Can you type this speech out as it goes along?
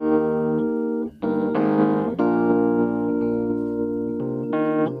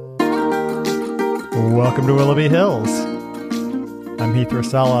Welcome to Willoughby Hills. I'm Heath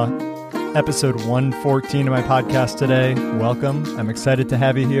Rosella, episode 114 of my podcast today. Welcome. I'm excited to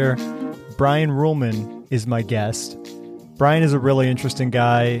have you here. Brian Ruhlmann is my guest. Brian is a really interesting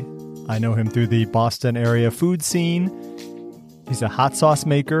guy. I know him through the Boston area food scene. He's a hot sauce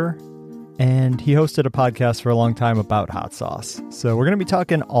maker, and he hosted a podcast for a long time about hot sauce. So we're going to be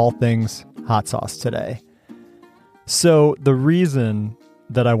talking all things hot sauce today. So the reason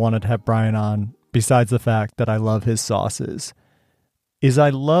that I wanted to have Brian on, besides the fact that I love his sauces, is I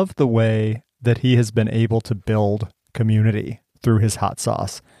love the way that he has been able to build community through his hot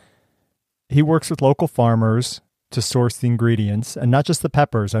sauce. He works with local farmers to source the ingredients, and not just the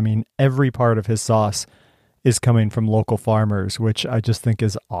peppers. I mean, every part of his sauce is coming from local farmers, which I just think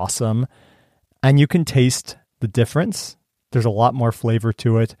is awesome. And you can taste the difference. There's a lot more flavor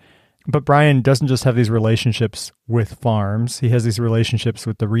to it. But Brian doesn't just have these relationships with farms. He has these relationships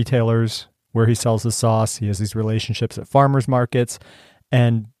with the retailers where he sells his sauce. He has these relationships at farmers markets.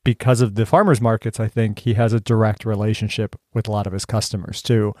 And because of the farmers markets, I think he has a direct relationship with a lot of his customers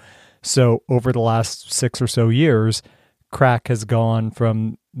too. So over the last 6 or so years, Craic has gone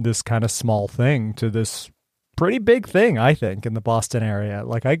from this kind of small thing to this pretty big thing, I think, in the Boston area.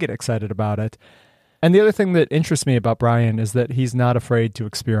 Like, I get excited about it. And the other thing that interests me about Brian is that he's not afraid to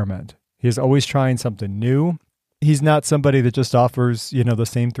experiment. He's always trying something new. He's not somebody that just offers, the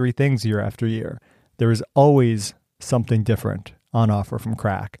same 3 things year after year. There is always something different on offer from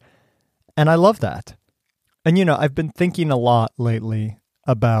Craic. And I love that. And, I've been thinking a lot lately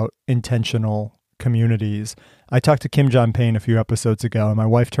about intentional communities. I talked to Kim John Payne a few episodes ago, and my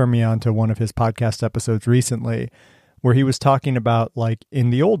wife turned me on to one of his podcast episodes recently where he was talking about, like, in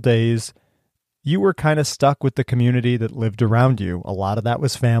the old days, you were kind of stuck with the community that lived around you. A lot of that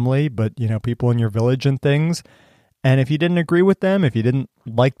was family, but, people in your village and things. And if you didn't agree with them, if you didn't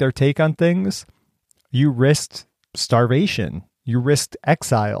like their take on things, you risked starvation. You risked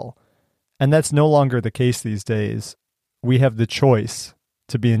exile. And that's no longer the case these days. We have the choice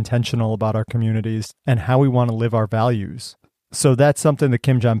to be intentional about our communities and how we want to live our values. So that's something that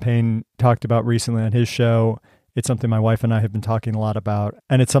Kim John Payne talked about recently on his show. It's something my wife and I have been talking a lot about,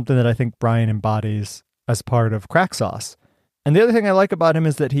 and it's something that I think Brian embodies as part of Craic Sauce. And the other thing I like about him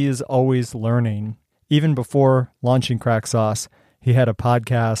is that he is always learning. Even before launching Craic Sauce, he had a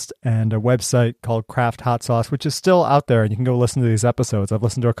podcast and a website called Craft Hot Sauce, which is still out there, and you can go listen to these episodes. I've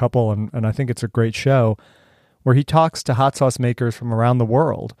listened to a couple, and I think it's a great show, where he talks to hot sauce makers from around the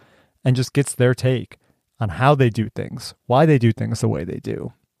world and just gets their take on how they do things, why they do things the way they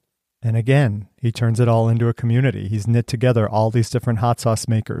do. And again, he turns it all into a community. He's knit together all these different hot sauce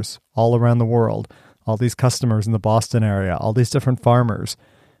makers all around the world, all these customers in the Boston area, all these different farmers.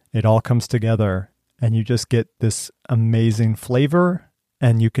 It all comes together, and you just get this amazing flavor,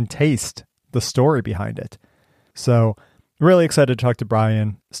 and you can taste the story behind it. So really excited to talk to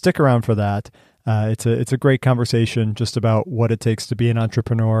Brian. Stick around for that. It's a great conversation just about what it takes to be an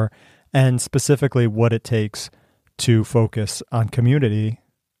entrepreneur, and specifically what it takes to focus on community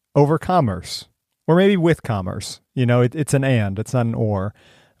over commerce, or maybe with commerce. It's an and, it's not an or,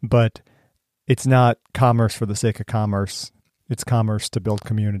 but it's not commerce for the sake of commerce. It's commerce to build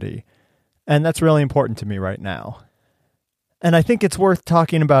community. And that's really important to me right now. And I think it's worth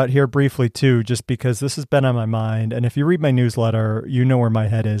talking about here briefly too, just because this has been on my mind. And if you read my newsletter, you know where my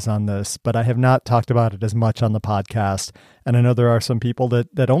head is on this, but I have not talked about it as much on the podcast. And I know there are some people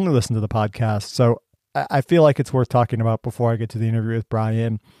that only listen to the podcast. So I feel like it's worth talking about before I get to the interview with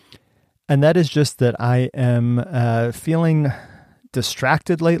Brian. And that is just that I am feeling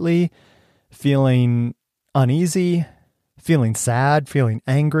distracted lately, feeling uneasy, feeling sad, feeling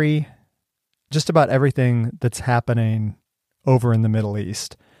angry, just about everything that's happening over in the Middle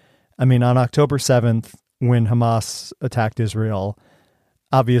East. I mean, on October 7th, when Hamas attacked Israel,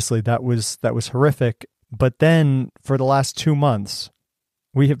 obviously that was horrific. But then for the last 2 months,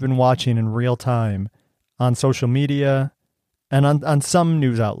 we have been watching in real time on social media and on some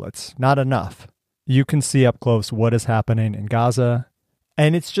news outlets, not enough. You can see up close what is happening in Gaza,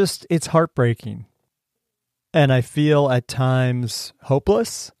 and it's heartbreaking. And I feel at times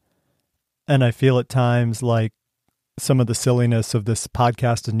hopeless, and I feel at times like some of the silliness of this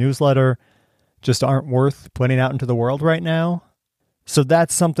podcast and newsletter just aren't worth putting out into the world right now. So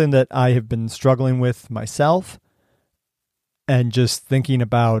that's something that I have been struggling with myself, and just thinking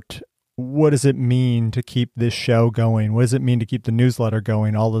about, what does it mean to keep this show going? What does it mean to keep the newsletter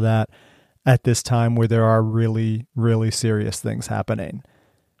going? All of that at this time where there are really, really serious things happening.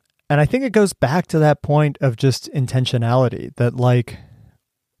 And I think it goes back to that point of just intentionality, that like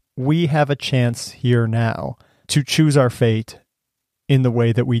we have a chance here now to choose our fate in the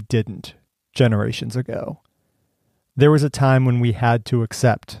way that we didn't generations ago. There was a time when we had to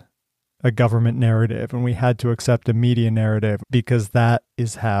accept a government narrative and we had to accept a media narrative because that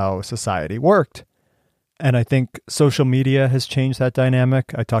is how society worked. And I think social media has changed that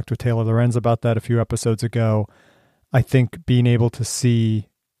dynamic. I talked with Taylor Lorenz about that a few episodes ago. I think being able to see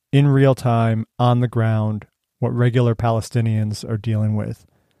in real time, on the ground, what regular Palestinians are dealing with.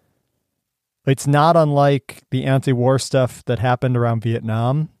 It's not unlike the anti-war stuff that happened around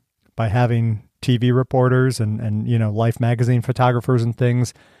Vietnam by having TV reporters and Life magazine photographers and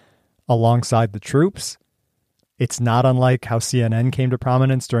things alongside the troops. It's not unlike how CNN came to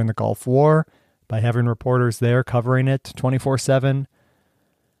prominence during the Gulf War by having reporters there covering it 24/7.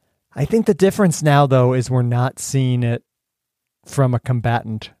 I think the difference now, though, is we're not seeing it from a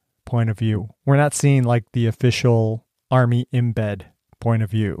combatant point of view. We're not seeing like the official army embed point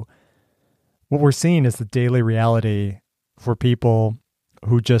of view. What we're seeing is the daily reality for people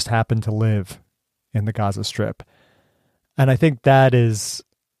who just happen to live in the Gaza Strip. And I think that is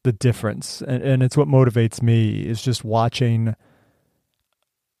the difference. And it's what motivates me, is just watching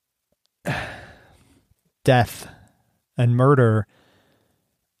death and murder,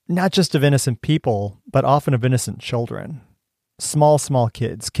 not just of innocent people, but often of innocent children. Small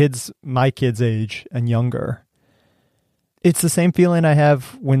kids my kids' age and younger. It's the same feeling I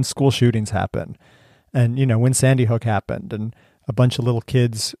have when school shootings happen. And, when Sandy Hook happened and a bunch of little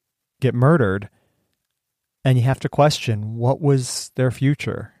kids get murdered. And you have to question, what was their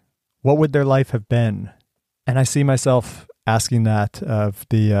future? What would their life have been? And I see myself asking that of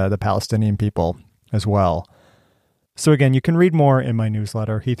the Palestinian people as well. So again, you can read more in my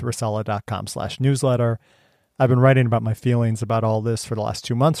newsletter, heathrasella.com/newsletter. I've been writing about my feelings about all this for the last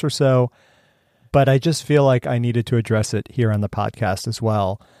 2 months or so, but I just feel like I needed to address it here on the podcast as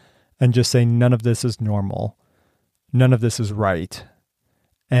well and just say none of this is normal. None of this is right.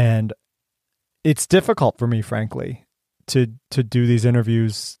 And it's difficult for me, frankly, to do these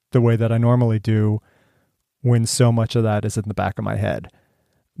interviews the way that I normally do when so much of that is in the back of my head.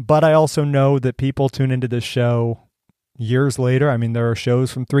 But I also know that people tune into this show years later. I mean, there are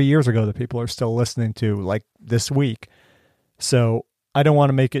shows from 3 years ago that people are still listening to, like this week. So I don't want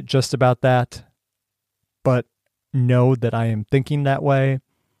to make it just about that, but know that I am thinking that way,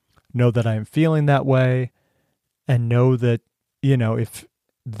 know that I am feeling that way, and know that, if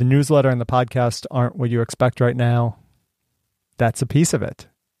the newsletter and the podcast aren't what you expect right now, that's a piece of it.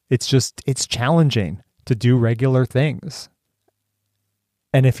 It's challenging to do regular things.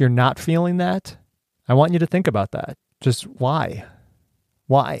 And if you're not feeling that, I want you to think about that. Just why?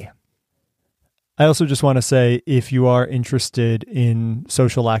 Why? I also just want to say, if you are interested in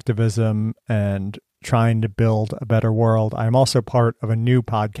social activism and trying to build a better world, I'm also part of a new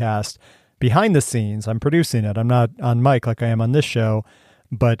podcast behind the scenes. I'm producing it. I'm not on mic like I am on this show,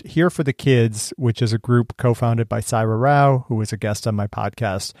 but Here for the Kids, which is a group co-founded by Saira Rao, who was a guest on my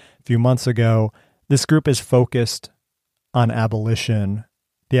podcast a few months ago. This group is focused on abolition,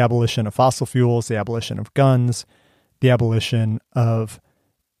 the abolition of fossil fuels, the abolition of guns, the abolition of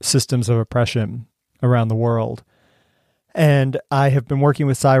systems of oppression around the world. And I have been working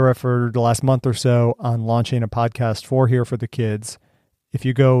with Saira for the last month or so on launching a podcast for Here for the Kids. If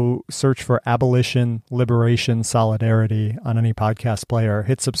you go search for Abolition, Liberation, Solidarity on any podcast player,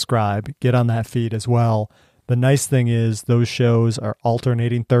 hit subscribe, get on that feed as well. The nice thing is those shows are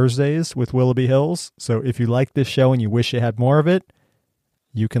alternating Thursdays with Willoughby Hills. So if you like this show and you wish you had more of it,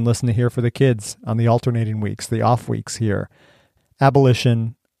 you can listen to Here for the Kids on the alternating weeks, the off weeks here.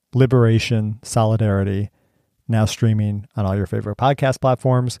 Abolition, Liberation, Solidarity, now streaming on all your favorite podcast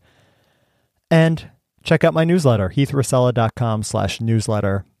platforms. And check out my newsletter,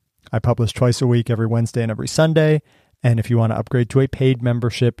 heathrasella.com/newsletter. I publish twice a week, every Wednesday and every Sunday. And if you want to upgrade to a paid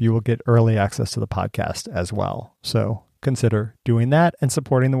membership, you will get early access to the podcast as well. So consider doing that and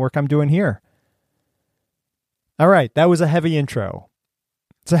supporting the work I'm doing here. All right, that was a heavy intro.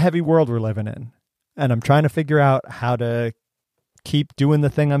 It's a heavy world we're living in. And I'm trying to figure out how to keep doing the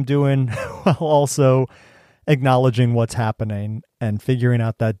thing I'm doing while also acknowledging what's happening and figuring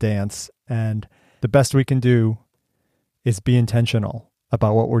out that dance. And the best we can do is be intentional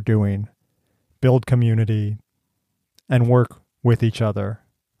about what we're doing, build community, and work with each other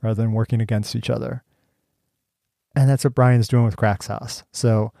rather than working against each other. And that's what Brian's doing with Crack Sauce.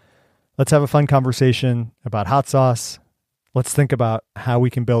 So let's have a fun conversation about hot sauce. Let's think about how we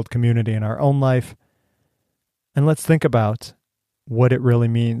can build community in our own life. And let's think about what it really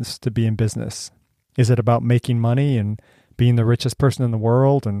means to be in business. Is it about making money and being the richest person in the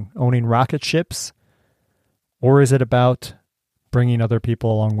world and owning rocket ships? Or is it about bringing other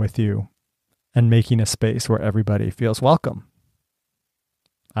people along with you and making a space where everybody feels welcome?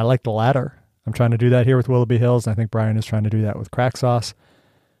 I like the latter. I'm trying to do that here with Willoughby Hills. And I think Brian is trying to do that with Craic sauce.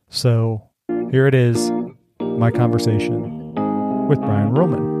 So here it is, my conversation with Brian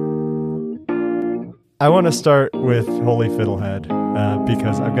Ruhlmann. I want to start with Holy Fiddlehead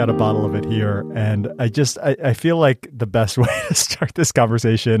because I've got a bottle of it here. And I feel like the best way to start this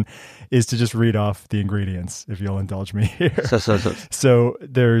conversation is to just read off the ingredients, if you'll indulge me here. So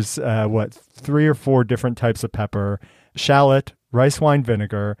there's, 3 or 4 different types of pepper: shallot, rice wine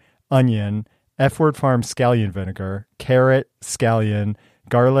vinegar, onion, F-word farm scallion vinegar, carrot, scallion,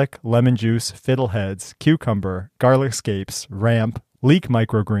 garlic, lemon juice, fiddleheads, cucumber, garlic scapes, ramp, leek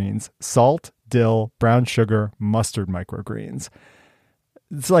microgreens, salt, dill, brown sugar, mustard microgreens.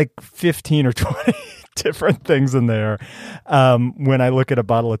 It's like 15 or 20 different things in there. When I look at a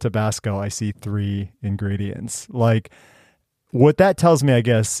bottle of Tabasco, I see 3 ingredients. Like, what that tells me, I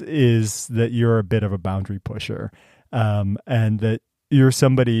guess, is that you're a bit of a boundary pusher, and that you're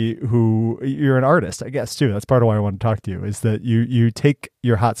somebody you're an artist, I guess, too. That's part of why I want to talk to you, is that you take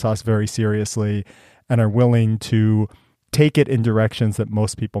your hot sauce very seriously and are willing to take it in directions that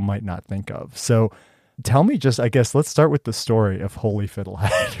most people might not think of. So tell me just, I guess, let's start with the story of Holy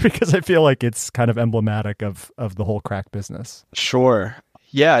Fiddlehead, because I feel like it's kind of emblematic of the whole Craic business. Sure.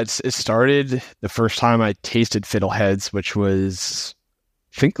 Yeah, it started the first time I tasted fiddleheads, which was,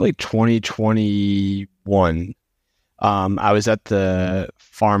 I think, like 2021. I was at the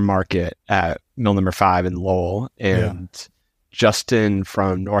farm market at Mill Number 5 in Lowell, and Justin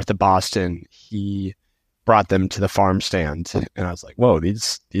from north of Boston, he brought them to the farm stand, and I was like, whoa,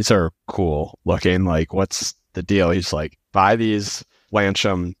 these are cool looking. Like, what's the deal? He's like, buy these, blanch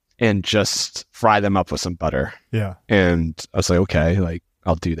them, and just fry them up with some butter. Yeah. And I was like, okay, like,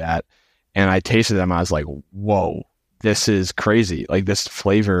 I'll do that. And I tasted them. I was like, whoa, this is crazy. Like, this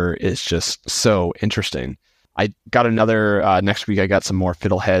flavor is just so interesting. I got another, next week I got some more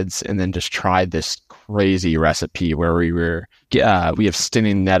fiddleheads, and then just tried this crazy recipe where we have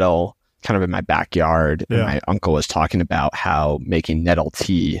stinning nettle kind of in my backyard, and my uncle was talking about how making nettle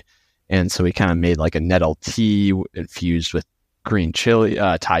tea. And so we kind of made like a nettle tea infused with green chili,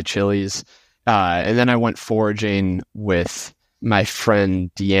 Thai chilies. And then I went foraging with my friend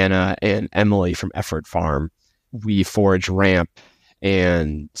Deanna and Emily from F-word Farm. We foraged ramp,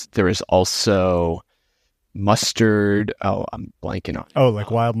 and there was also mustard. Oh, I'm blanking on it. Oh, like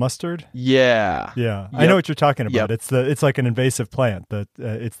wild mustard? Yeah. Yeah. Yep. I know what you're talking about. Yep. It's like an invasive plant that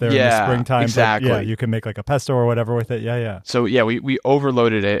it's there in the springtime. Exactly. But you can make like a pesto or whatever with it. Yeah. So we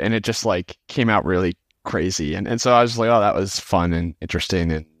overloaded it, and it just like came out really crazy. And so I was like, oh, that was fun and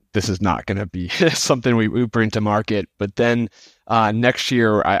interesting. And this is not going to be something we bring to market. But then next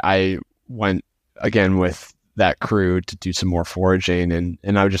year I went again with that crew to do some more foraging,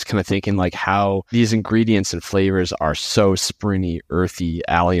 and I was just kind of thinking like how these ingredients and flavors are so springy, earthy,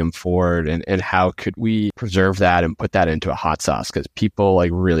 allium forward, and how could we preserve that and put that into a hot sauce, because people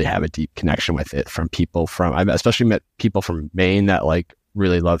like really have a deep connection with it. I've especially met people from Maine that like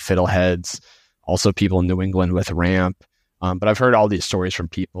really love fiddleheads, also people in New England with ramp, but I've heard all these stories from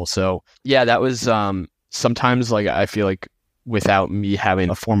people. So yeah, that was sometimes like I feel like without me having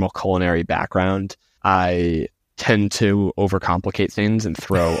a formal culinary background, I tend to overcomplicate things and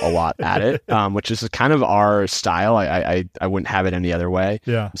throw a lot at it, which is kind of our style. I wouldn't have it any other way.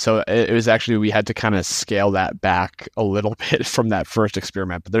 Yeah. So it was actually, we had to kind of scale that back a little bit from that first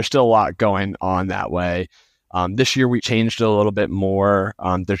experiment, but there's still a lot going on that way. This year we changed it a little bit more.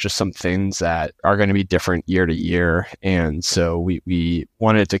 There's just some things that are going to be different year to year. And so we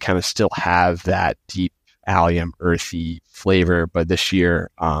wanted to kind of still have that deep allium, earthy flavor. But this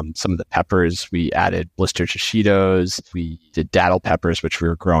year, some of the peppers, we added blister chichitos. We did daddle peppers, which we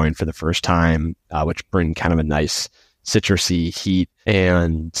were growing for the first time, which bring kind of a nice citrusy heat.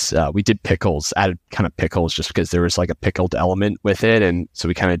 And we did pickles, added kind of pickles just because there was like a pickled element with it. And so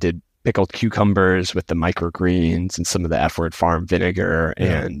we kind of did pickled cucumbers with the microgreens and some of the F-word farm vinegar.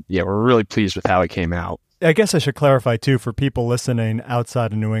 Yeah. And yeah, we're really pleased with how it came out. I guess I should clarify too, for people listening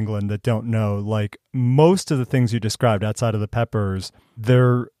outside of New England that don't know, like most of the things you described outside of the peppers,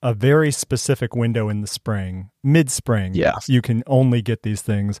 they're a very specific window in the spring, mid-spring. Yeah. You can only get these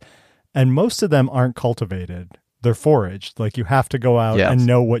things. And most of them aren't cultivated. They're foraged. Like you have to go out and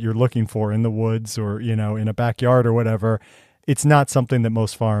know what you're looking for in the woods or, you know, in a backyard or whatever. It's not something that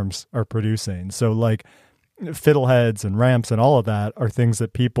most farms are producing. So like fiddleheads and ramps and all of that are things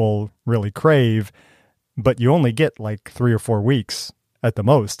that people really crave, but you only get like 3 or 4 weeks at the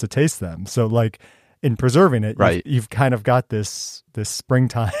most to taste them. So like in preserving it, right, you've kind of got this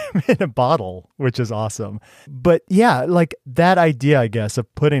springtime in a bottle, which is awesome. But yeah, like that idea, I guess,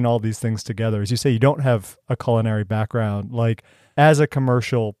 of putting all these things together, as you say, you don't have a culinary background. Like as a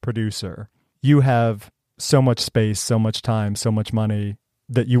commercial producer, you have so much space, so much time, so much money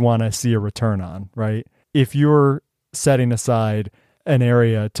that you want to see a return on, right? If you're setting aside an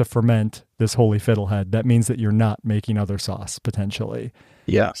area to ferment this holy fiddlehead, that means that you're not making other sauce potentially.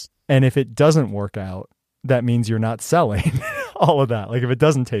 Yes. And if it doesn't work out, that means you're not selling all of that. Like if it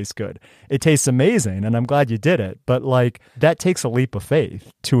doesn't taste good, it tastes amazing and I'm glad you did it. But like that takes a leap of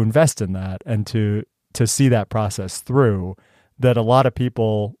faith to invest in that and to see that process through, that a lot of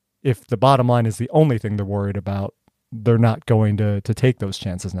people, if the bottom line is the only thing they're worried about, they're not going to take those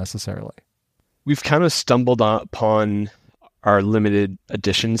chances necessarily. We've kind of stumbled upon our limited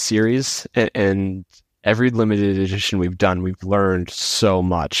edition series, and every limited edition we've done, we've learned so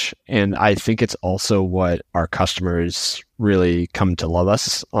much. And I think it's also what our customers really come to love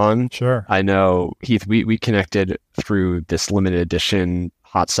us on. Sure. I know, Heath, we connected through this limited edition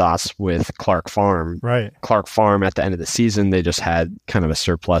hot sauce with Clark Farm. Right. Clark Farm, at the end of the season, they just had kind of a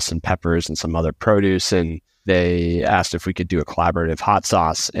surplus in peppers and some other produce. And they asked if we could do a collaborative hot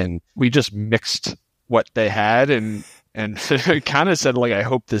sauce. And we just mixed what they had and kind of said, like, I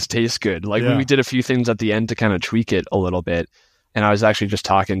hope this tastes good. Like we did a few things at the end to kind of tweak it a little bit. And I was actually just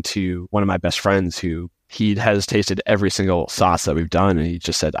talking to one of my best friends who he has tasted every single sauce that we've done. And he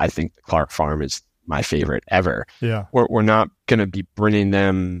just said, I think the Clark Farm is my favorite ever. Yeah. We're not going to be bringing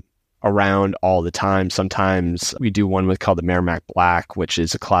them around all the time. Sometimes we do one called the Merrimack Black, which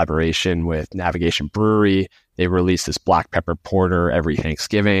is a collaboration with Navigation Brewery. They release this black pepper porter every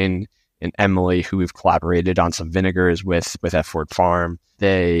Thanksgiving. And Emily, who we've collaborated on some vinegars with F. Farm,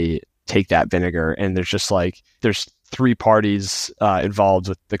 they take that vinegar and there's 3 parties involved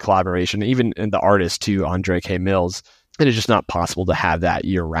with the collaboration, even in the artist too, Andre K. Mills. It is just not possible to have that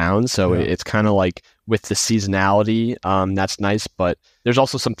year round. So it's kind of like with the seasonality, that's nice. But there's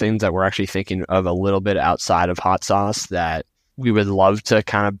also some things that we're actually thinking of a little bit outside of hot sauce that we would love to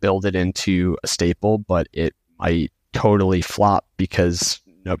kind of build it into a staple, but it might totally flop because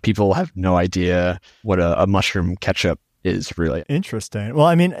people have no idea what a mushroom ketchup is really. Interesting. Well,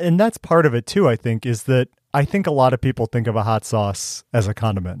 I mean, and that's part of it too, I think, is that I think a lot of people think of a hot sauce as a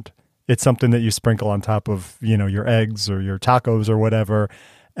condiment. It's something that you sprinkle on top of, your eggs or your tacos or whatever.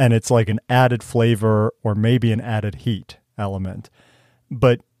 And it's like an added flavor or maybe an added heat element.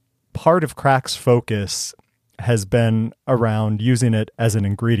 But part of Craic's focus has been around using it as an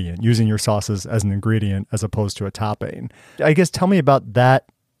ingredient, using your sauces as an ingredient as opposed to a topping. I guess tell me about that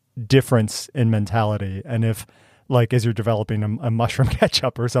difference in mentality. And if, like, as you're developing a mushroom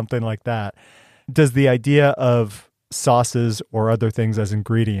ketchup or something like that, does the idea of sauces or other things as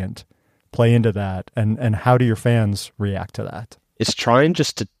ingredient play into that? And how do your fans react to that? It's trying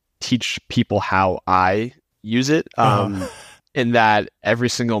just to teach people how I use it. In that every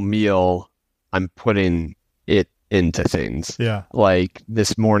single meal I'm putting it into things. Yeah. Like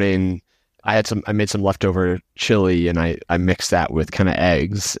this morning, I made some leftover chili and I mixed that with kind of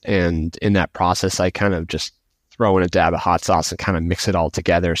eggs. And in that process, I kind of just throw in a dab of hot sauce and kind of mix it all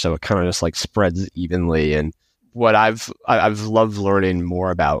together. So it kind of just like spreads evenly. And what I've loved learning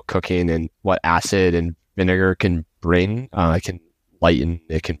more about cooking and what acid and vinegar can bring. It can lighten,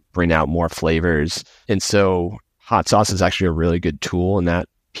 it can bring out more flavors. And so hot sauce is actually a really good tool in that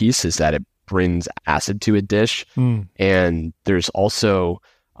piece, is that it brings acid to a dish. And there's also,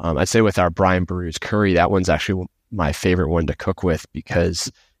 I'd say with our Brian Barew's curry, that one's actually my favorite one to cook with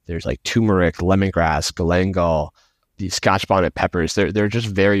because there's like turmeric, lemongrass, galangal, these Scotch bonnet peppers. They're just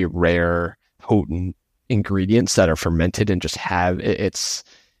very rare, potent ingredients that are fermented and just have, it's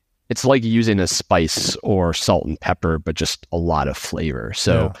like using a spice or salt and pepper, but just a lot of flavor.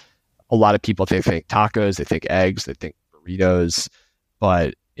 So a lot of people, they think tacos, they think eggs, they think burritos,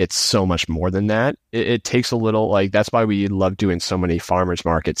 but it's so much more than that. It takes a little, like, that's why we love doing so many farmers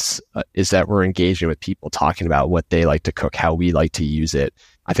markets, is that we're engaging with people, talking about what they like to cook, how we like to use it.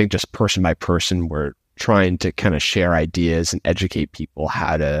 I think just person by person, we're trying to kind of share ideas and educate people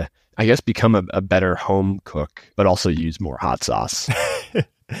how to, I guess, become a better home cook, but also use more hot sauce.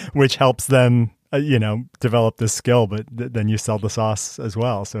 Which helps them, develop this skill, but then you sell the sauce as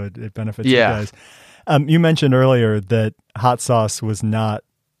well. So it benefits you guys. You mentioned earlier that hot sauce was not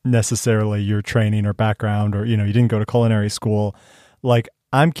necessarily your training or background, or, you didn't go to culinary school. Like,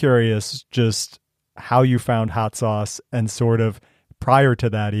 I'm curious just how you found hot sauce and sort of prior to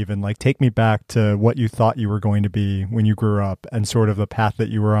that, even like take me back to what you thought you were going to be when you grew up and sort of the path that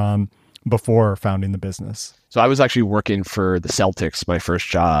you were on before founding the business. So I was actually working for the Celtics, my first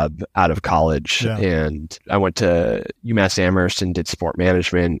job out of college. And I went to UMass Amherst and did sport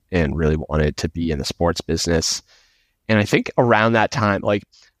management and really wanted to be in the sports business. And I think around that time, like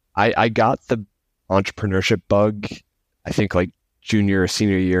I got the entrepreneurship bug, I think like junior or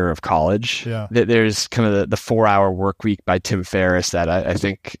senior year of college. Yeah. There's kind of the 4-hour work week by Tim Ferriss that I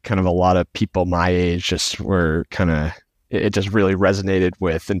think kind of a lot of people my age just were kind of, it just really resonated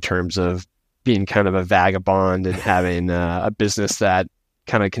with in terms of being kind of a vagabond and having a business that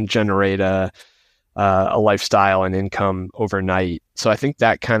kind of can generate a lifestyle and income overnight. So I think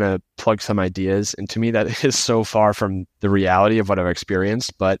that kind of plugs some ideas into me that is so far from the reality of what I've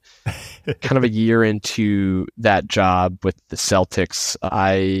experienced. But kind of a year into that job with the Celtics,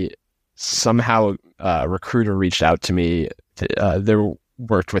 I somehow a recruiter reached out to me. They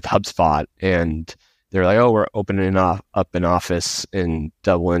worked with HubSpot, and they're like, "Oh, we're opening up an office in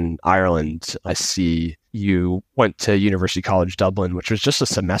Dublin, Ireland. I see you went to University College Dublin," which was just a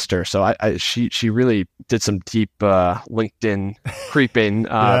semester. So she really did some deep LinkedIn creeping.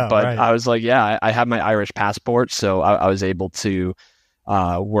 But right. I was like, yeah, I have my Irish passport, so I was able to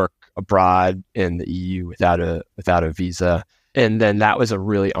work abroad in the EU without a visa. And then that was a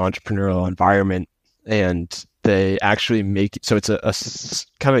really entrepreneurial environment. And they actually make, so it's a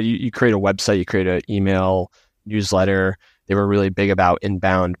kind of, you create a website, you create an email newsletter. They were really big about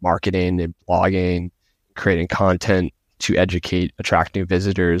inbound marketing and blogging, creating content to educate, attract new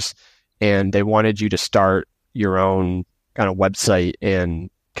visitors. And they wanted you to start your own kind of website and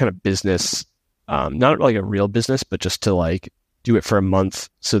kind of business, not like a real business, but just to like do it for a month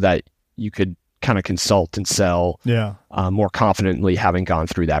so that you could kind of consult and sell more confidently, having gone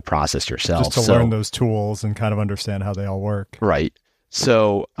through that process yourself. Just to learn those tools and kind of understand how they all work. Right.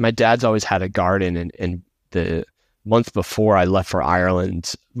 So my dad's always had a garden, and the month before I left for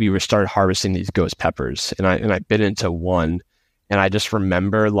Ireland, we started harvesting these ghost peppers, and I bit into one, and I just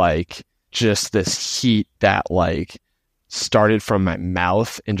remember like just this heat that like started from my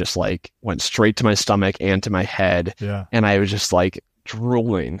mouth and just like went straight to my stomach and to my head. Yeah. And I was just like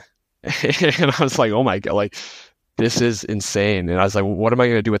drooling. And I was like, oh my God, like this is insane. And I was like, well, what am I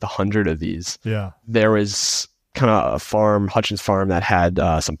going to do with 100 of these? Yeah. There was kind of a farm, Hutchins Farm, that had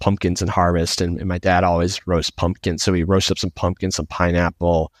some pumpkins in harvest. And my dad always roasts pumpkins. So we roasted up some pumpkins, some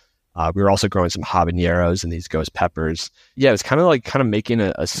pineapple. We were also growing some habaneros and these ghost peppers. Yeah, it was kind of making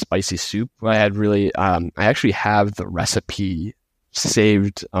a spicy soup. I had really, I actually have the recipe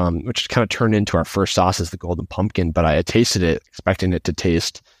saved, which kind of turned into our first sauce as the golden pumpkin. But I had tasted it, expecting it to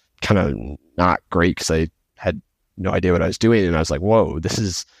taste kind of not great because I had no idea what I was doing. And I was like, whoa, this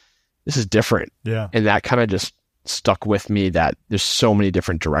is different. Yeah. And that kind of just stuck with me, that there's so many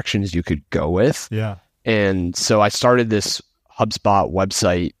different directions you could go with. Yeah. And so I started this HubSpot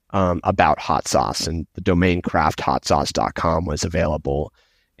website about hot sauce, and the domain crafthotsauce.com was available.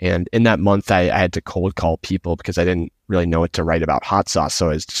 And in that month, I had to cold call people because I didn't really know what to write about hot sauce. So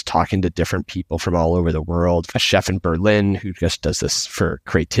I was just talking to different people from all over the world. A chef in Berlin who just does this for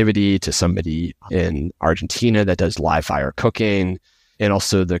creativity, to somebody in Argentina that does live fire cooking, and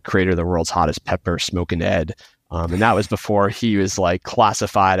also the creator of the world's hottest pepper, Smokin' Ed. And that was before he was like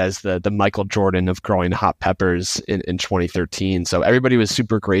classified as the Michael Jordan of growing hot peppers in 2013. So everybody was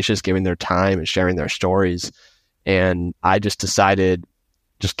super gracious, giving their time and sharing their stories. And I just decided,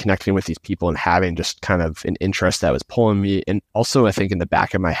 just connecting with these people and having just kind of an interest that was pulling me. And also, I think in the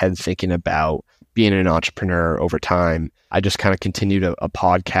back of my head, thinking about being an entrepreneur over time, I just kind of continued a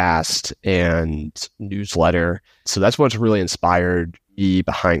podcast and newsletter. So that's what's really inspired me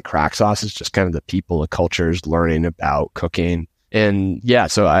behind Craic Sauce, is just kind of the people, the cultures, learning about cooking. And yeah,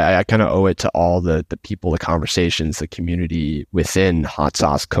 so I kind of owe it to all the people, the conversations, the community within hot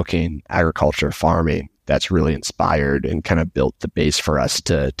sauce, cooking, agriculture, farming, that's really inspired and kind of built the base for us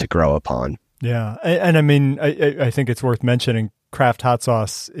to grow upon. Yeah. And I mean, I think it's worth mentioning Craft Hot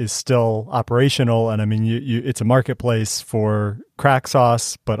Sauce is still operational. And I mean, it's a marketplace for Craic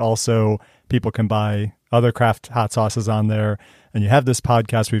Sauce, but also people can buy other craft hot sauces on there. And you have this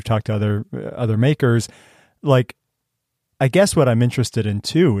podcast, we've talked to other makers. Like, I guess what I'm interested in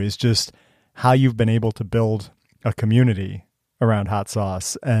too is just how you've been able to build a community around hot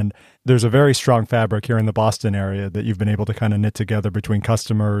sauce. And there's a very strong fabric here in the Boston area that you've been able to kind of knit together between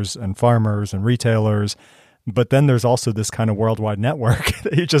customers and farmers and retailers. But then there's also this kind of worldwide network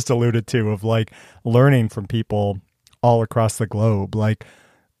that you just alluded to, of like learning from people all across the globe. Like,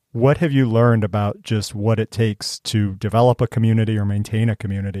 what have you learned about just what it takes to develop a community or maintain a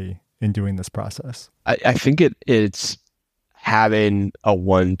community in doing this process? I think it's having a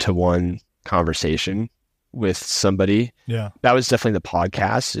one-to-one conversation with somebody. Yeah. That was definitely the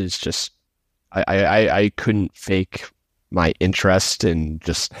podcast. It's just, I couldn't fake my interest, and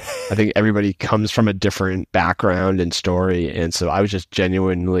just, I think everybody comes from a different background and story. And so I was just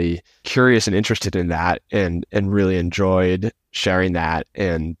genuinely curious and interested in that, and really enjoyed sharing that.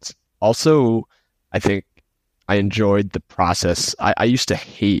 And also, I think I enjoyed the process. I used to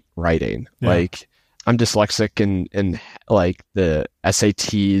hate writing. Yeah. Like, I'm dyslexic and like the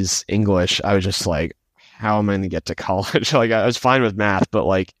SATs, English, I was just like, how am I going to get to college? Like, I was fine with math, but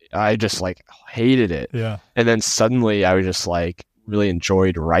like, I just like hated it. Yeah. And then suddenly I was just like, really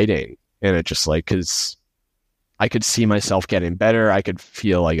enjoyed writing. And it just like, cause I could see myself getting better. I could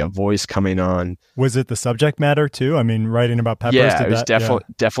feel like a voice coming on. Was it the subject matter too? I mean, writing about peppers. Yeah, it was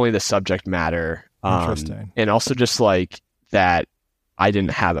definitely the subject matter. Interesting. And also just like that I didn't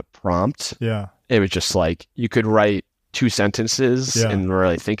have a prompt. Yeah. It was just like, you could write 2 sentences and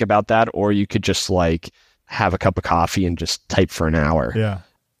really think about that, or you could just like have a cup of coffee and just type for an hour. Yeah.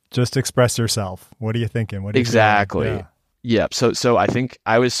 Just express yourself. What are you thinking? What are you exactly. feeling? Yeah. So I think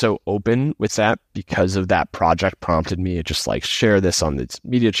I was so open with that because of that project prompted me to just like share this on the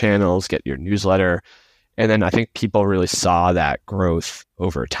media channels, get your newsletter. And then I think people really saw that growth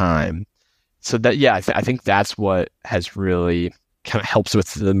over time. So that, yeah, I think that's what has really kind of helps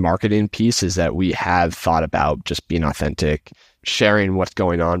with the marketing piece, is that we have thought about just being authentic, sharing what's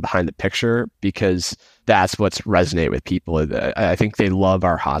going on behind the picture, because that's what's resonate with people. I think they love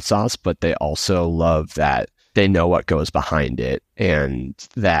our hot sauce, but they also love that they know what goes behind it and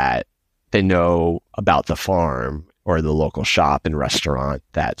that they know about the farm or the local shop and restaurant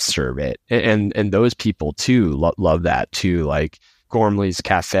that serve it. And those people too love that too. Like Gormley's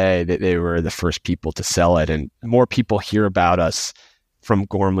Cafe, they were the first people to sell it, and more people hear about us from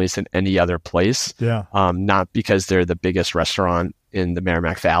Gormley's than any other place. Yeah. Not because they're the biggest restaurant in the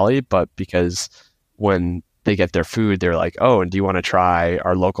Merrimack Valley, but because when they get their food, they're like, oh, and do you want to try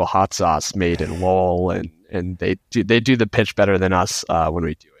our local hot sauce made in Lowell? And they do the pitch better than us when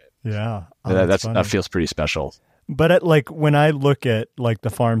we do it. Yeah. Oh, that feels pretty special. But when I look at like the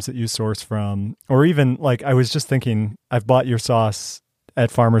farms that you source from, or even like, I was just thinking, I've bought your sauce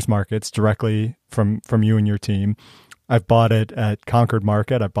at farmers markets directly from you and your team. I've bought it at Concord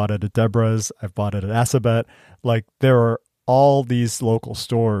Market. I've bought it at Deborah's. I've bought it at Assabet. Like, there are all these local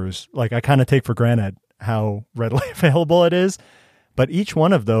stores. Like, I kind of take for granted how readily available it is, but each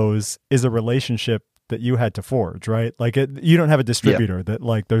one of those is a relationship that you had to forge, right? Like, you don't have a distributor that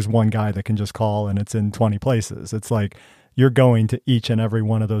like there's one guy that can just call and it's in 20 places. It's like you're going to each and every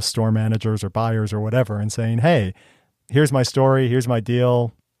one of those store managers or buyers or whatever and saying, hey, here's my story, here's my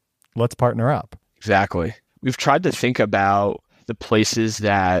deal, let's partner up. Exactly. We've tried to think about the places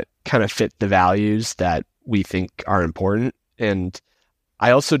that kind of fit the values that we think are important. And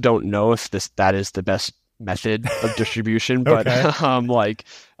I also don't know if that is the best method of distribution, but Okay.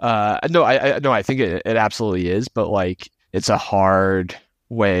 I think it absolutely is, but like, it's a hard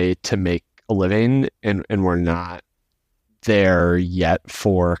way to make a living, and we're not there yet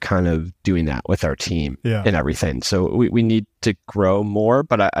for kind of doing that with our team and everything. So we need to grow more,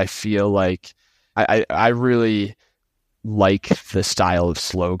 but I feel like I really like the style of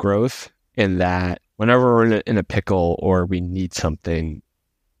slow growth, in that whenever we're in a pickle or we need something,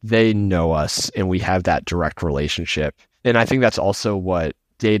 they know us and we have that direct relationship. And I think that's also what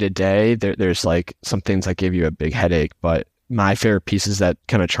day to day, there's like some things that give you a big headache, but my favorite pieces that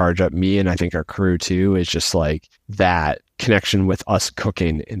kind of charge up me, and I think our crew too, is just like that connection with us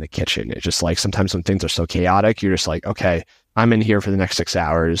cooking in the kitchen. It's just like, sometimes when things are so chaotic, you're just like, okay, I'm in here for the next 6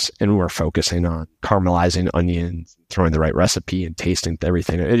 hours and we're focusing on caramelizing onions, throwing the right recipe and tasting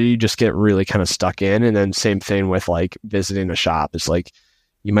everything. And you just get really kind of stuck in. And then same thing with like visiting a shop. It's like,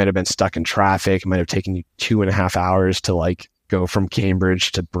 you might have been stuck in traffic. It might have taken you 2.5 hours to like go from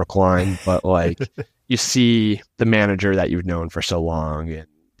Cambridge to Brookline, but like you see the manager that you've known for so long, and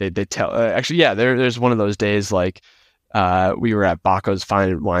they tell, there's one of those days, like, we were at Baco's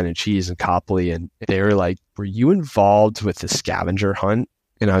Fine Wine and Cheese in Copley, and they were like, were you involved with the scavenger hunt?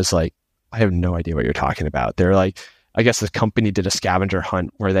 And I was like, I have no idea what you're talking about. They're like, I guess the company did a scavenger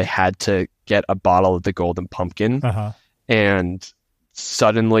hunt where they had to get a bottle of the Golden Pumpkin. And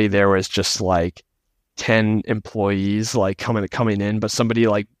suddenly there was just like 10 employees like coming in, but somebody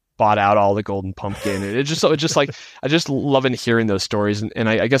like bought out all the Golden Pumpkin. And it just like, I just love hearing those stories. And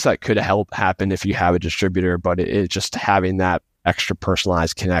I guess that could help happen if you have a distributor, but it just having that extra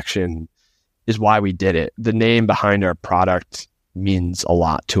personalized connection is why we did it. The name behind our product means a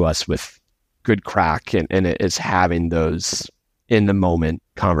lot to us with good Craic, and it is having those in the moment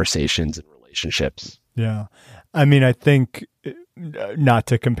conversations and relationships. Yeah. I mean, I think, not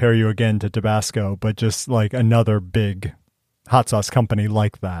to compare you again to Tabasco, but just like another big hot sauce company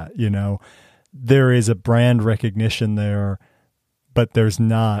like that, you know, there is a brand recognition there, but there's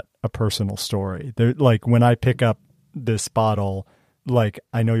not a personal story. There, like when I pick up this bottle, like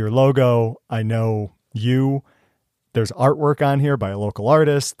I know your logo, I know you, there's artwork on here by a local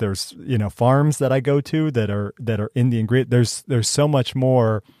artist. There's, farms that I go to that are in the ingredient. There's so much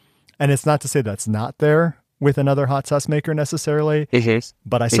more. And it's not to say that's not there with another hot sauce maker necessarily,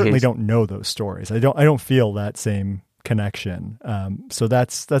 but I certainly don't know those stories. I don't feel that same connection. So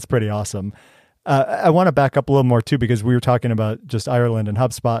that's pretty awesome. I want to back up a little more too, because we were talking about just Ireland and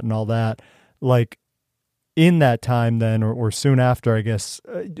HubSpot and all that. Like in that time then, or soon after, I guess,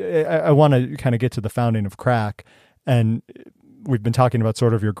 I want to kind of get to the founding of Craic, and we've been talking about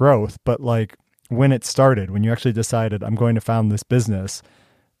sort of your growth, but like when it started, when you actually decided I'm going to found this business,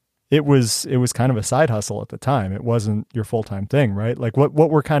 it was kind of a side hustle at the time. It wasn't your full-time thing, right? Like what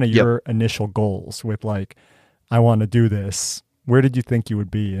were kind of your initial goals with like, I want to do this? Where did you think you would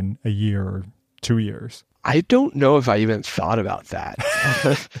be in a year or 2 years? I don't know if I even thought about that.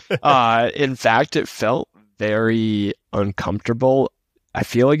 In fact, it felt very uncomfortable. I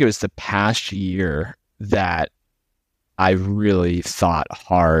feel like it was the past year that I really thought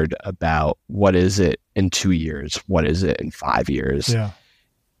hard about what is it in 2 years? What is it in 5 years? Yeah.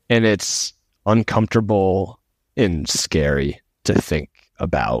 And it's uncomfortable and scary to think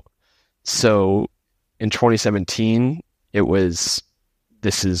about. So in 2017, it was,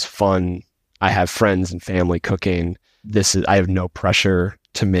 this is fun. I have friends and family cooking. I have no pressure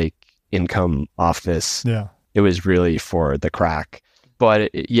to make income off this. Yeah. It was really for the Craic. But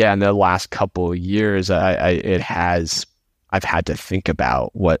in the last couple of years, I've had to think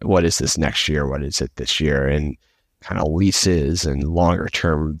about what is this next year? What is it this year? And kind of leases and longer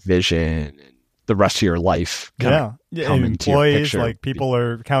term vision and the rest of your life. And employees, like people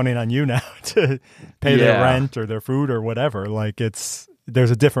are counting on you now to pay their rent or their food or whatever. Like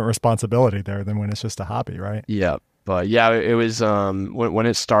there's a different responsibility there than when it's just a hobby, right? Yeah. But it was, when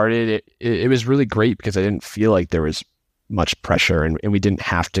it started, it was really great because I didn't feel like there was much pressure and we didn't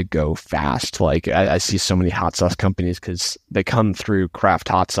have to go fast. Like I see so many hot sauce companies because they come through craft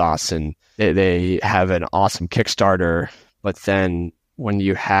hot sauce and they have an awesome Kickstarter, but then when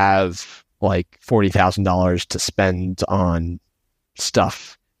you have like $40,000 to spend on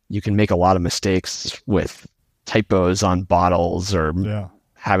stuff, you can make a lot of mistakes with typos on bottles or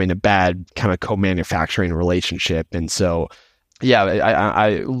having a bad kind of co-manufacturing relationship. And so,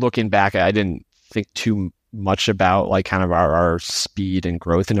 I looking back, I didn't think too much about like kind of our speed and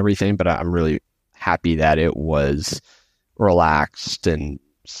growth and everything, but I'm really happy that it was relaxed and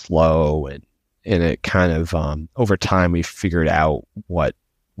slow and it kind of over time we figured out what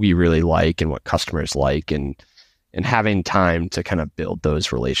we really like and what customers like and having time to kind of build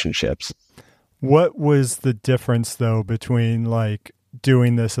those relationships. What was the difference though between like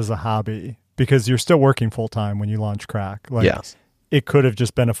doing this as a hobby, because you're still working full time when you launch Craic? Like it could have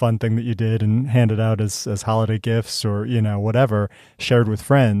just been a fun thing that you did and handed out as holiday gifts or, whatever, shared with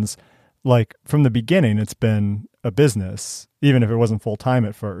friends. Like from the beginning, it's been a business, even if it wasn't full time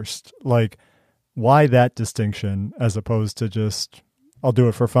at first. Like why that distinction as opposed to just, I'll do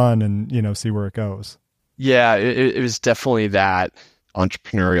it for fun and, see where it goes? Yeah, it was definitely that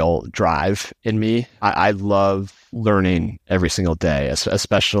entrepreneurial drive in me. I love learning every single day,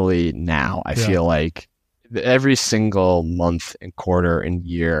 especially now. I feel like every single month and quarter and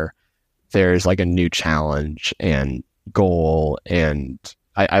year, there's like a new challenge and goal. And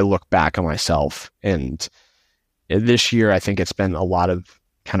I look back on myself, and this year, I think it's been a lot of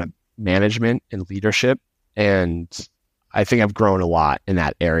kind of management and leadership. And I think I've grown a lot in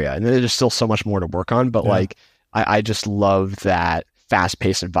that area. And there's still so much more to work on, but like, I just love that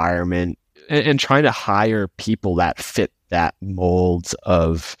fast-paced environment and trying to hire people that fit that mold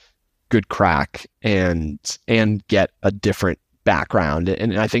of good Craic and get a different background.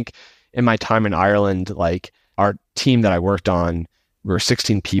 And I think in my time in Ireland, like our team that I worked on, we were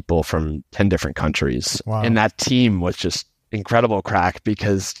 16 people from 10 different countries. Wow. And that team was just incredible Craic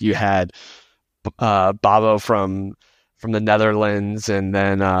because you had Babo from the Netherlands, and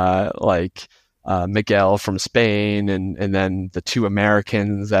then Miguel from Spain, and then the two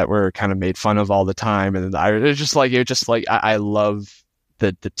Americans that were kind of made fun of all the time. And then I love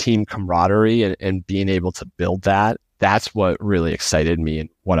the team camaraderie and being able to build that. That's what really excited me, and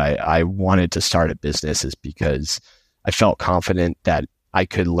what I wanted to start a business is because I felt confident that I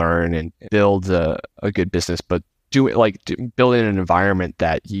could learn and build a good business, but building an environment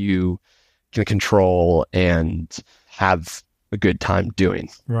that you can control and have a good time doing.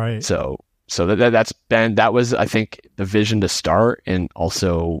 Right. So that was, I think, the vision to start. And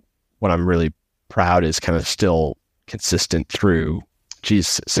also what I'm really proud is kind of still consistent through,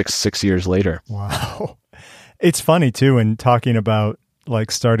 six years later. Wow. It's funny too, in talking about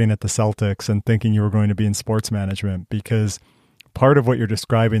like starting at the Celtics and thinking you were going to be in sports management, because part of what you're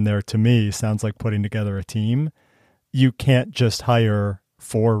describing there to me sounds like putting together a team. you can't just hire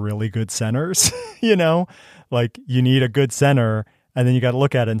 4 really good centers, like you need a good center, and then you got to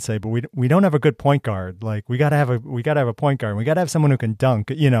look at it and say, but we don't have a good point guard. Like we got to have a point guard. We got to have someone who can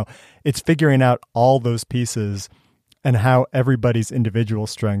dunk. It's figuring out all those pieces and how everybody's individual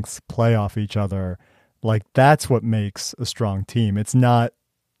strengths play off each other. Like that's what makes a strong team. It's not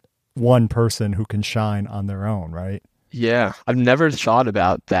one person who can shine on their own, right? Yeah, I've never thought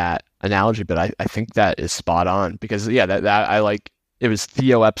about that analogy, but I think that is spot on because that I like it was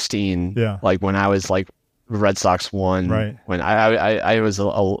Theo Epstein. Yeah. Like when I was like Red Sox won, right? When I was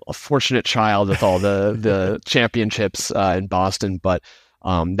a fortunate child with all the championships in Boston, but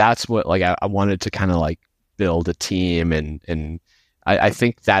that's what like I wanted to kind of like build a team and I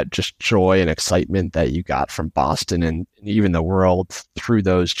think that just joy and excitement that you got from Boston and even the world through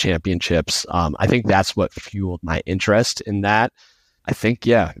those championships, I think that's what fueled my interest in that. I think,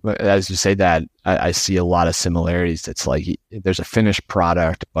 yeah, as you say that, I see a lot of similarities. It's like there's a finished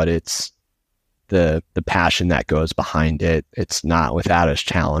product, but it's the passion that goes behind it. It's not without its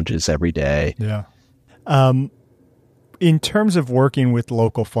challenges every day. Yeah. In terms of working with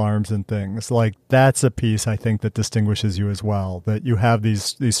local farms and things, like that's a piece I think that distinguishes you as well, that you have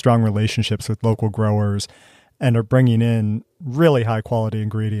these strong relationships with local growers and are bringing in really high quality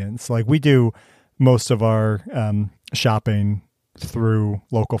ingredients. Like we do most of our shopping through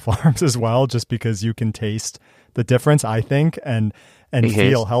local farms as well, just because you can taste the difference, I think, and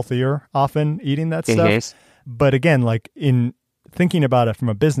feel healthier often eating that stuff. But again, like in thinking about it from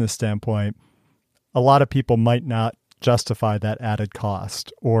a business standpoint, a lot of people might not justify that added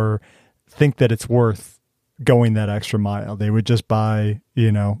cost or think that it's worth going that extra mile. They would just buy,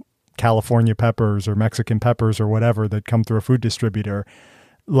 California peppers or Mexican peppers or whatever that come through a food distributor.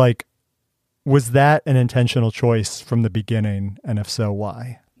 Like, was that an intentional choice from the beginning? And if so,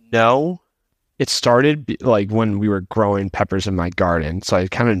 why? No, it started like when we were growing peppers in my garden. So I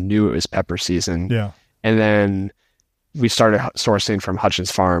kind of knew it was pepper season. Yeah. And then we started sourcing from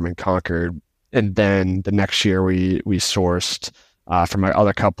Hutchins Farm in Concord. And then the next year we sourced from my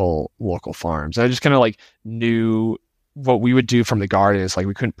other couple local farms. And I just kind of like knew what we would do from the garden is like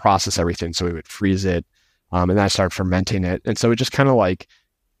we couldn't process everything, so we would freeze it. And then I started fermenting it. And so it just kind of like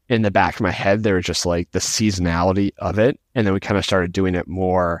in the back of my head, there was just like the seasonality of it. And then we kind of started doing it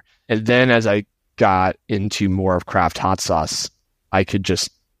more. And then as I got into more of craft hot sauce, I could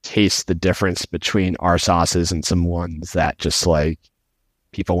just taste the difference between our sauces and some ones that just like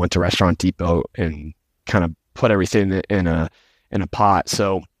people went to Restaurant Depot and kind of put everything in a pot.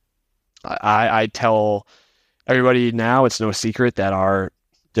 So I tell everybody now, it's no secret that our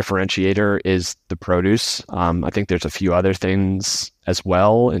differentiator is the produce. I think there's a few other things as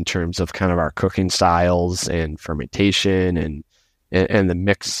well in terms of kind of our cooking styles and fermentation and the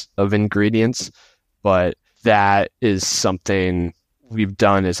mix of ingredients. But that is something we've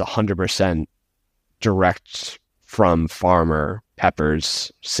done is 100% direct from farmer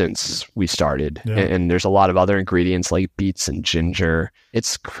peppers since we started. Yeah. And there's a lot of other ingredients like beets and ginger.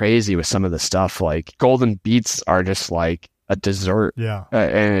 It's crazy with some of the stuff, like golden beets are just like a dessert. Yeah.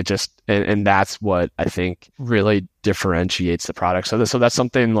 And it just, and that's what I think really differentiates the product. So that's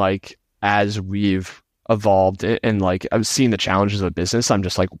something like as we've evolved and like I've seen the challenges of business, I'm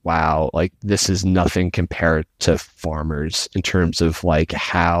just like, wow, like this is nothing compared to farmers in terms of like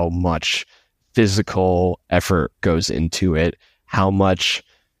how much physical effort goes into it, how much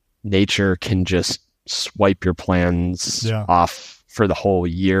nature can just swipe your plans off for the whole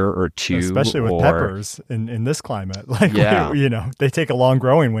year or two. Especially with peppers in this climate. Like, they take a long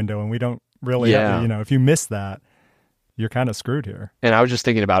growing window and we don't really have to, if you miss that, you're kind of screwed here. And I was just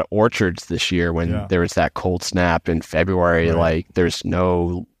thinking about orchards this year when there was that cold snap in February, right. Like there's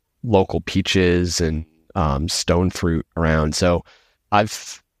no local peaches and stone fruit around. So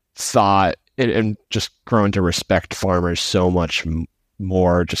I've thought and just grown to respect farmers so much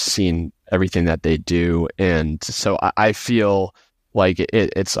more, just seeing everything that they do. And so I feel like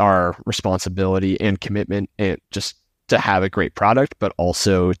it's our responsibility and commitment and just to have a great product, but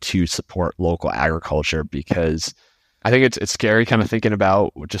also to support local agriculture, because I think it's scary kind of thinking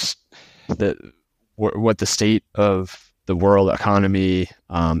about just what the state of the world economy,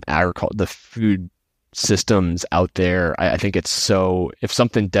 agriculture, the food systems out there. I think it's so, if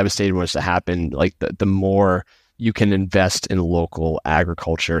something devastating was to happen, like the more you can invest in local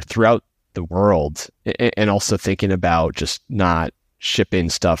agriculture throughout the world, and also thinking about just not shipping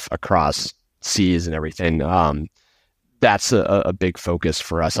stuff across seas and everything. That's a big focus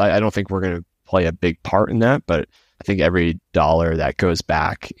for us. I don't think we're going to play a big part in that, but I think every dollar that goes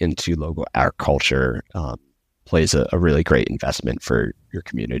back into local agriculture plays a really great investment for your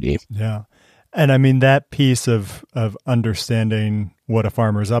community. Yeah. And I mean, that piece of understanding what a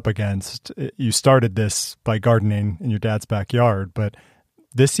farmer's up against, you started this by gardening in your dad's backyard, but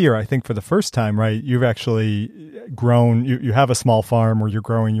this year, I think for the first time, right, you've actually grown, you have a small farm where you're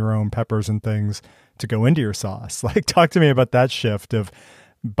growing your own peppers and things to go into your sauce. Like, talk to me about that shift of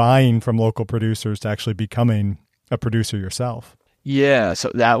buying from local producers to actually becoming a producer yourself. Yeah,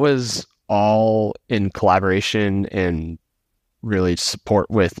 so that was all in collaboration and really support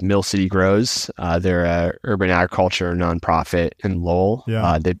with Mill City Grows. They're a urban agriculture nonprofit in Lowell.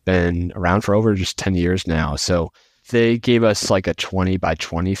 Yeah. They've been around for over just 10 years now. So they gave us like a 20 by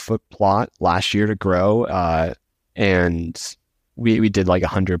 20 foot plot last year to grow. And we did like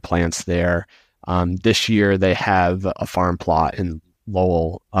 100 plants there. This year they have a farm plot in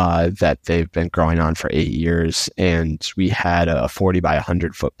Lowell that they've been growing on for 8 years. And we had a 40 by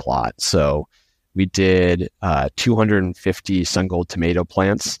 100 foot plot. So we did 250 Sun-Gold tomato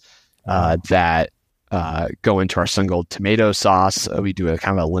plants that go into our Sun-Gold tomato sauce. We do a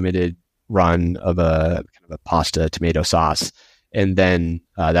kind of a limited run of a pasta tomato sauce. And then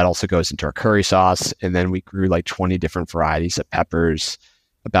that also goes into our curry sauce. And then we grew like 20 different varieties of peppers,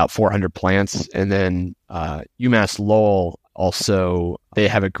 about 400 plants. And then UMass Lowell also, they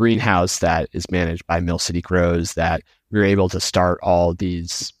have a greenhouse that is managed by Mill City Grows that we were able to start all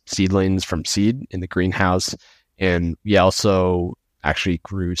these seedlings from seed in the greenhouse. And we also actually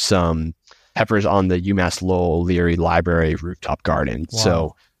grew some peppers on the UMass Lowell Leary Library rooftop garden. Wow.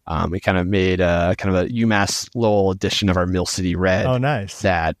 So we kind of made a UMass Lowell edition of our Mill City Red. Oh, nice.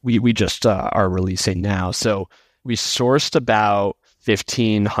 That we just are releasing now. So we sourced about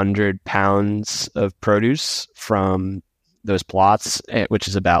 1,500 pounds of produce from those plots, which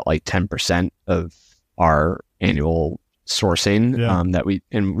is about like 10% of our annual sourcing. Yeah.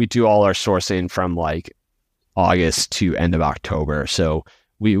 We do all our sourcing from like August to end of October. So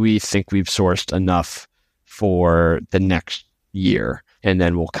we think we've sourced enough for the next year. And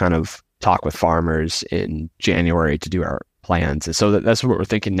then we'll kind of talk with farmers in January to do our plans. And so that's what we're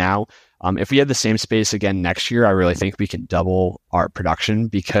thinking now. If we had the same space again next year, I really think we can double our production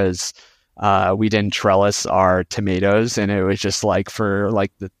because we didn't trellis our tomatoes. And it was just like for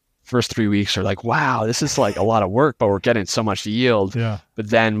like the first 3 weeks are like, wow, this is like a lot of work, but we're getting so much yield. Yeah. But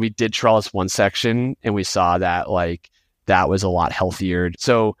then we did trellis one section and we saw that like that was a lot healthier.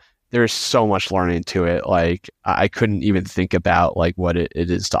 So there's so much learning to it. Like I couldn't even think about like what it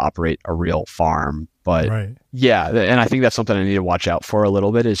is to operate a real farm. But right. Yeah, and I think that's something I need to watch out for a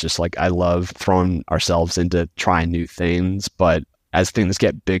little bit is just like I love throwing ourselves into trying new things. But as things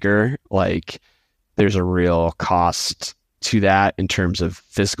get bigger, like there's a real cost to that in terms of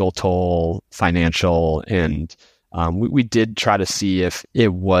physical toll, financial, and we did try to see if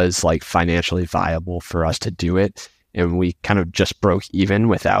it was like financially viable for us to do it. And we kind of just broke even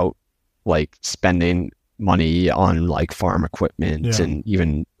without like spending money on like farm equipment and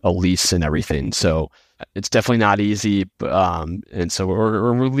even a lease and everything. So it's definitely not easy. And so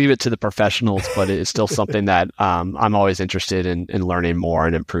we'll leave it to the professionals, but it's still something that I'm always interested in learning more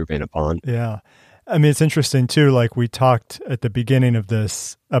and improving upon. Yeah. I mean, it's interesting too. Like we talked at the beginning of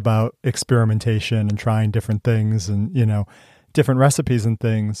this about experimentation and trying different things and, you know, different recipes and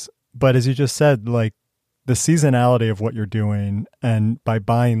things. But as you just said, like the seasonality of what you're doing, and by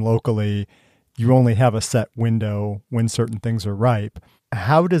buying locally, you only have a set window when certain things are ripe.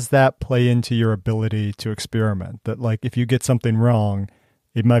 How does that play into your ability to experiment? That like, if you get something wrong,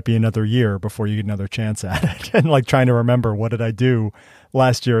 it might be another year before you get another chance at it. And like trying to remember, what did I do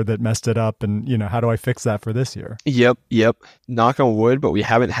last year that messed it up? And, you know, how do I fix that for this year? Yep. Knock on wood, but we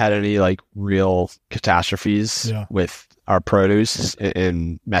haven't had any like real catastrophes with our produce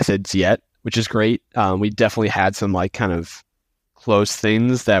and methods yet, which is great. We definitely had some like kind of close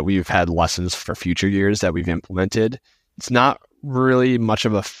things that we've had lessons for future years that we've implemented. It's not really much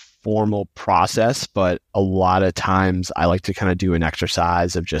of a formal process, but a lot of times I like to kind of do an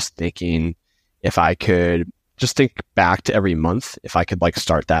exercise of just thinking if I could just think back to every month, if I could like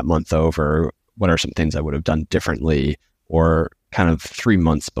start that month over, what are some things I would have done differently or kind of 3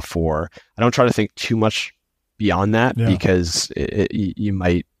 months before. I don't try to think too much beyond that because you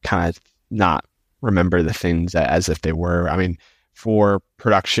might kind of not remember the things as if they were. I mean, for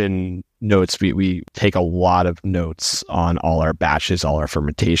production notes, we take a lot of notes on all our batches, all our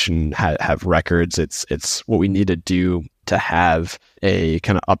fermentation, have records. It's what we need to do to have a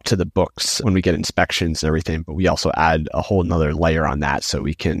kind of up to the books when we get inspections and everything. But we also add a whole nother layer on that so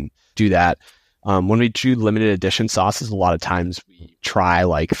we can do that. When we do limited edition sauces, a lot of times we try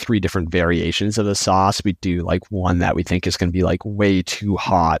like 3 different variations of the sauce. We do like one that we think is going to be like way too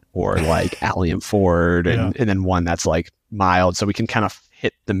hot or like allium forward and then one that's like mild. So we can kind of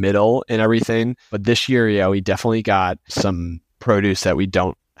hit the middle and everything. But this year, yeah, we definitely got some produce that we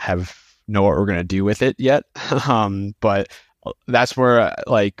don't know what we're going to do with it yet. But that's where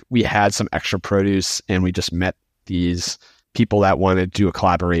like we had some extra produce and we just met these people that wanted to do a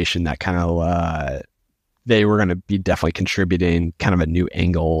collaboration that kind of, they were going to be definitely contributing kind of a new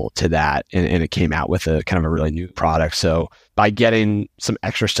angle to that. And it came out with a kind of a really new product. So by getting some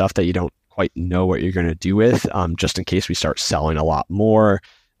extra stuff that you don't quite know what you're going to do with, just in case we start selling a lot more,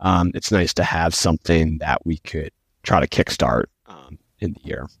 it's nice to have something that we could try to kickstart in the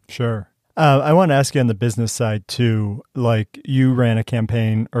year. Sure. I want to ask you on the business side too, like you ran a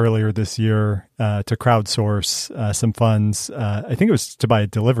campaign earlier this year to crowdsource some funds. I think it was to buy a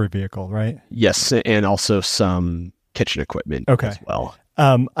delivery vehicle, right? Yes, and also some kitchen equipment as well.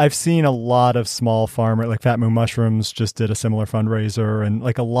 I've seen a lot of small farmers, like Fat Moon Mushrooms just did a similar fundraiser, and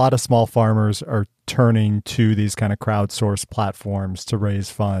like a lot of small farmers are turning to these kind of crowdsource platforms to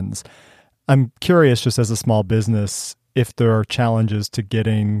raise funds. I'm curious, just as a small business, if there are challenges to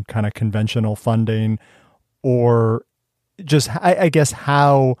getting kind of conventional funding, or just, I guess,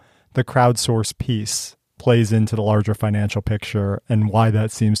 how the crowdsource piece plays into the larger financial picture and why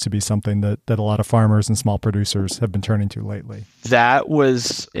that seems to be something that a lot of farmers and small producers have been turning to lately. That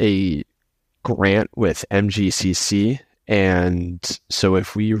was a grant with MGCC. And so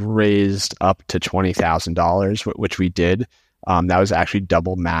if we raised up to $20,000, which we did, that was actually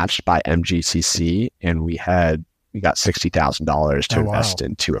double matched by MGCC. And we got $60,000 to invest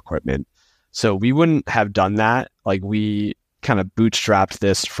into equipment. So we wouldn't have done that. Like we kind of bootstrapped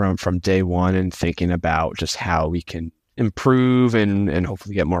this from day one and thinking about just how we can improve and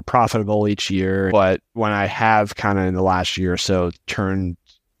hopefully get more profitable each year. But when I have kind of in the last year or so turned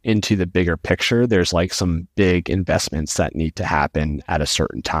into the bigger picture, there's like some big investments that need to happen at a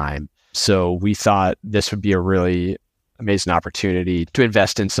certain time. So we thought this would be a really amazing opportunity to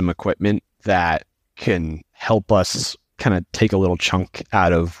invest in some equipment that can help us kind of take a little chunk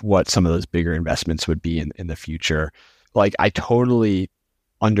out of what some of those bigger investments would be in the future. Like I totally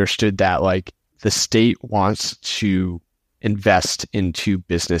understood that like the state wants to invest into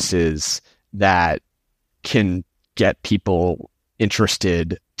businesses that can get people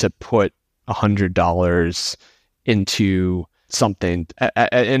interested to put $100 into something,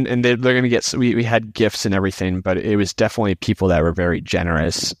 and they're going to get, we had gifts and everything, but it was definitely people that were very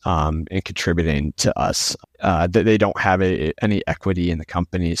generous in contributing to us, that they don't have any equity in the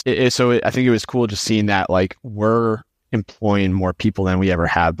companies. So I think it was cool just seeing that like we're employing more people than we ever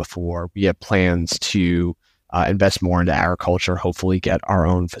have before. We have plans to invest more into agriculture, hopefully get our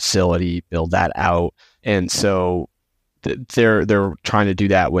own facility, build that out. And so they're trying to do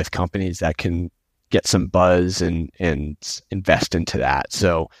that with companies that can get some buzz and invest into that.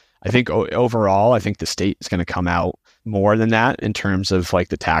 So I think overall, I think the state is going to come out more than that in terms of like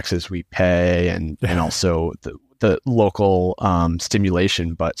the taxes we pay and also the local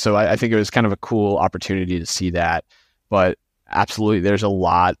stimulation. But so I think it was kind of a cool opportunity to see that. But absolutely, there's a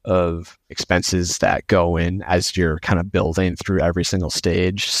lot of expenses that go in as you're kind of building through every single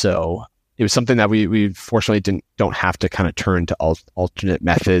stage. So it was something that we fortunately don't have to kind of turn to alternate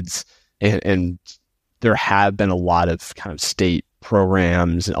methods. And there have been a lot of kind of state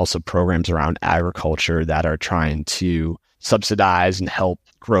programs and also programs around agriculture that are trying to subsidize and help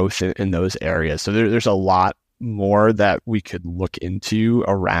growth in those areas. So there's a lot more that we could look into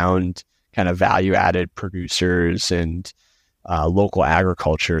around kind of value-added producers and local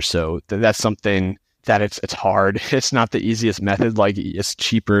agriculture. So that's something that it's hard. It's not the easiest method. Like it's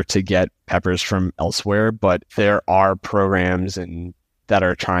cheaper to get peppers from elsewhere, but there are programs that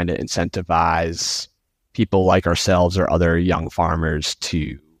are trying to incentivize people like ourselves or other young farmers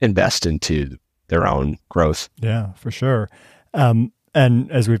to invest into their own growth. Yeah, for sure. And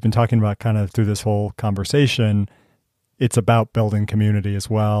as we've been talking about kind of through this whole conversation, it's about building community as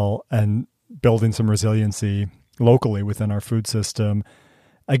well and building some resiliency locally within our food system.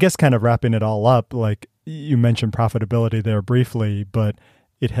 I guess kind of wrapping it all up, like you mentioned profitability there briefly, but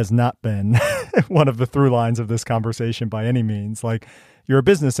it has not been one of the through lines of this conversation by any means. Like you're a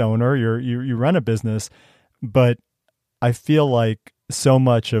business owner, you run a business, but I feel like so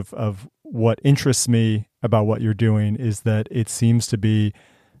much of what interests me about what you're doing is that it seems to be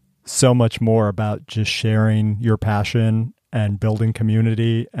so much more about just sharing your passion and building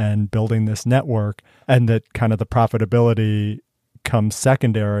community and building this network, and that kind of the profitability comes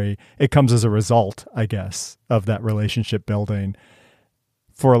secondary. It comes as a result, I guess, of that relationship building.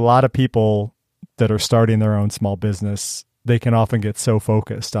 For a lot of people that are starting their own small business, they can often get so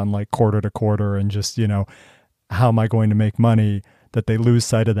focused on like quarter to quarter and just, how am I going to make money, that they lose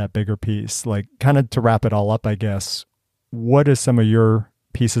sight of that bigger piece. Like kind of to wrap it all up, I guess, what is some of your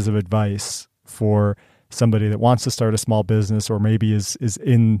pieces of advice for somebody that wants to start a small business or maybe is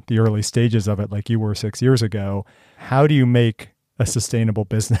in the early stages of it like you were 6 years ago, how do you make a sustainable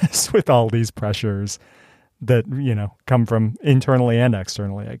business with all these pressures that, come from internally and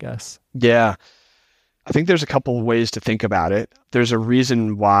externally, I guess? Yeah. I think there's a couple of ways to think about it. There's a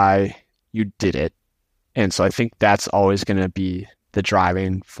reason why you did it. And so I think that's always going to be the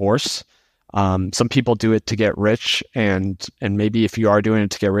driving force. Some people do it to get rich, and maybe if you are doing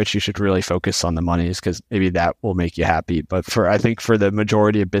it to get rich, you should really focus on the monies because maybe that will make you happy. But I think for the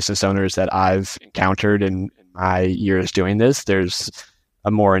majority of business owners that I've encountered in my years doing this, there's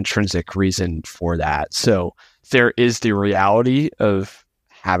a more intrinsic reason for that. So there is the reality of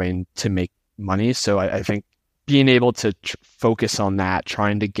having to make money. So I think being able to focus on that,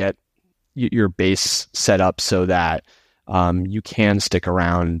 trying to get your base set up so that you can stick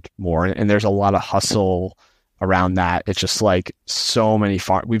around more. And there's a lot of hustle around that. It's just like so many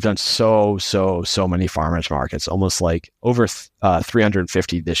we've done so many farmers markets, almost like over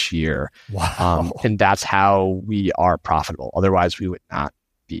 350 this year. Wow. And that's how we are profitable. Otherwise we would not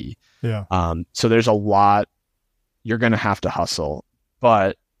be. Yeah. So there's a lot you're going to have to hustle.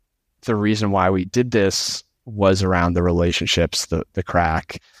 But the reason why we did this was around the relationships, the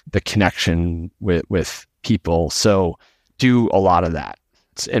Craic, the connection with people. So do a lot of that.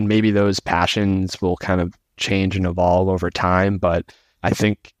 And maybe those passions will kind of change and evolve over time. But I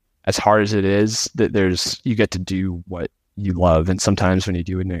think as hard as it is, that you get to do what you love. And sometimes when you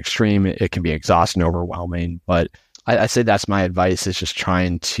do it in an extreme, it can be exhausting, overwhelming. But I say that's my advice, is just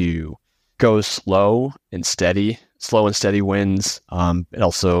trying to go slow and steady. Slow and steady wins. And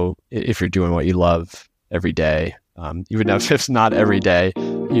also, if you're doing what you love every day, even if it's not every day,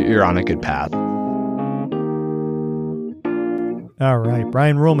 you're on a good path. All right.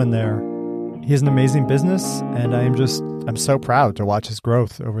 Brian Ruhlmann there. He has an amazing business, and I'm so proud to watch his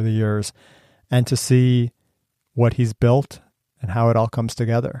growth over the years and to see what he's built and how it all comes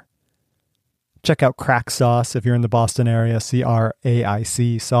together. Check out Craic Sauce if you're in the Boston area,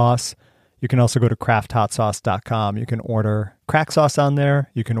 Craic sauce. You can also go to crafthotsauce.com. You can order Craic sauce on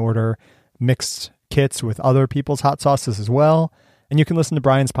there. You can order mixed kits with other people's hot sauces as well. And you can listen to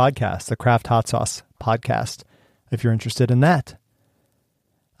Brian's podcast, the Craft Hot Sauce Podcast, if you're interested in that.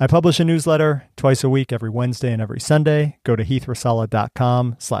 I publish a newsletter twice a week, every Wednesday and every Sunday. Go to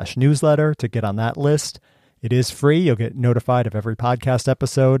heathrasella.com/newsletter to get on that list. It is free. You'll get notified of every podcast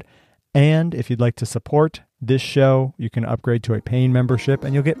episode. And if you'd like to support this show, you can upgrade to a paying membership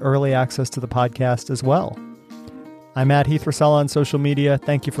and you'll get early access to the podcast as well. I'm at Heath Rasella on social media.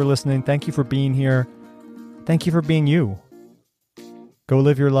 Thank you for listening. Thank you for being here. Thank you for being you. Go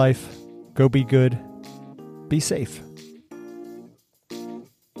live your life. Go be good. Be safe.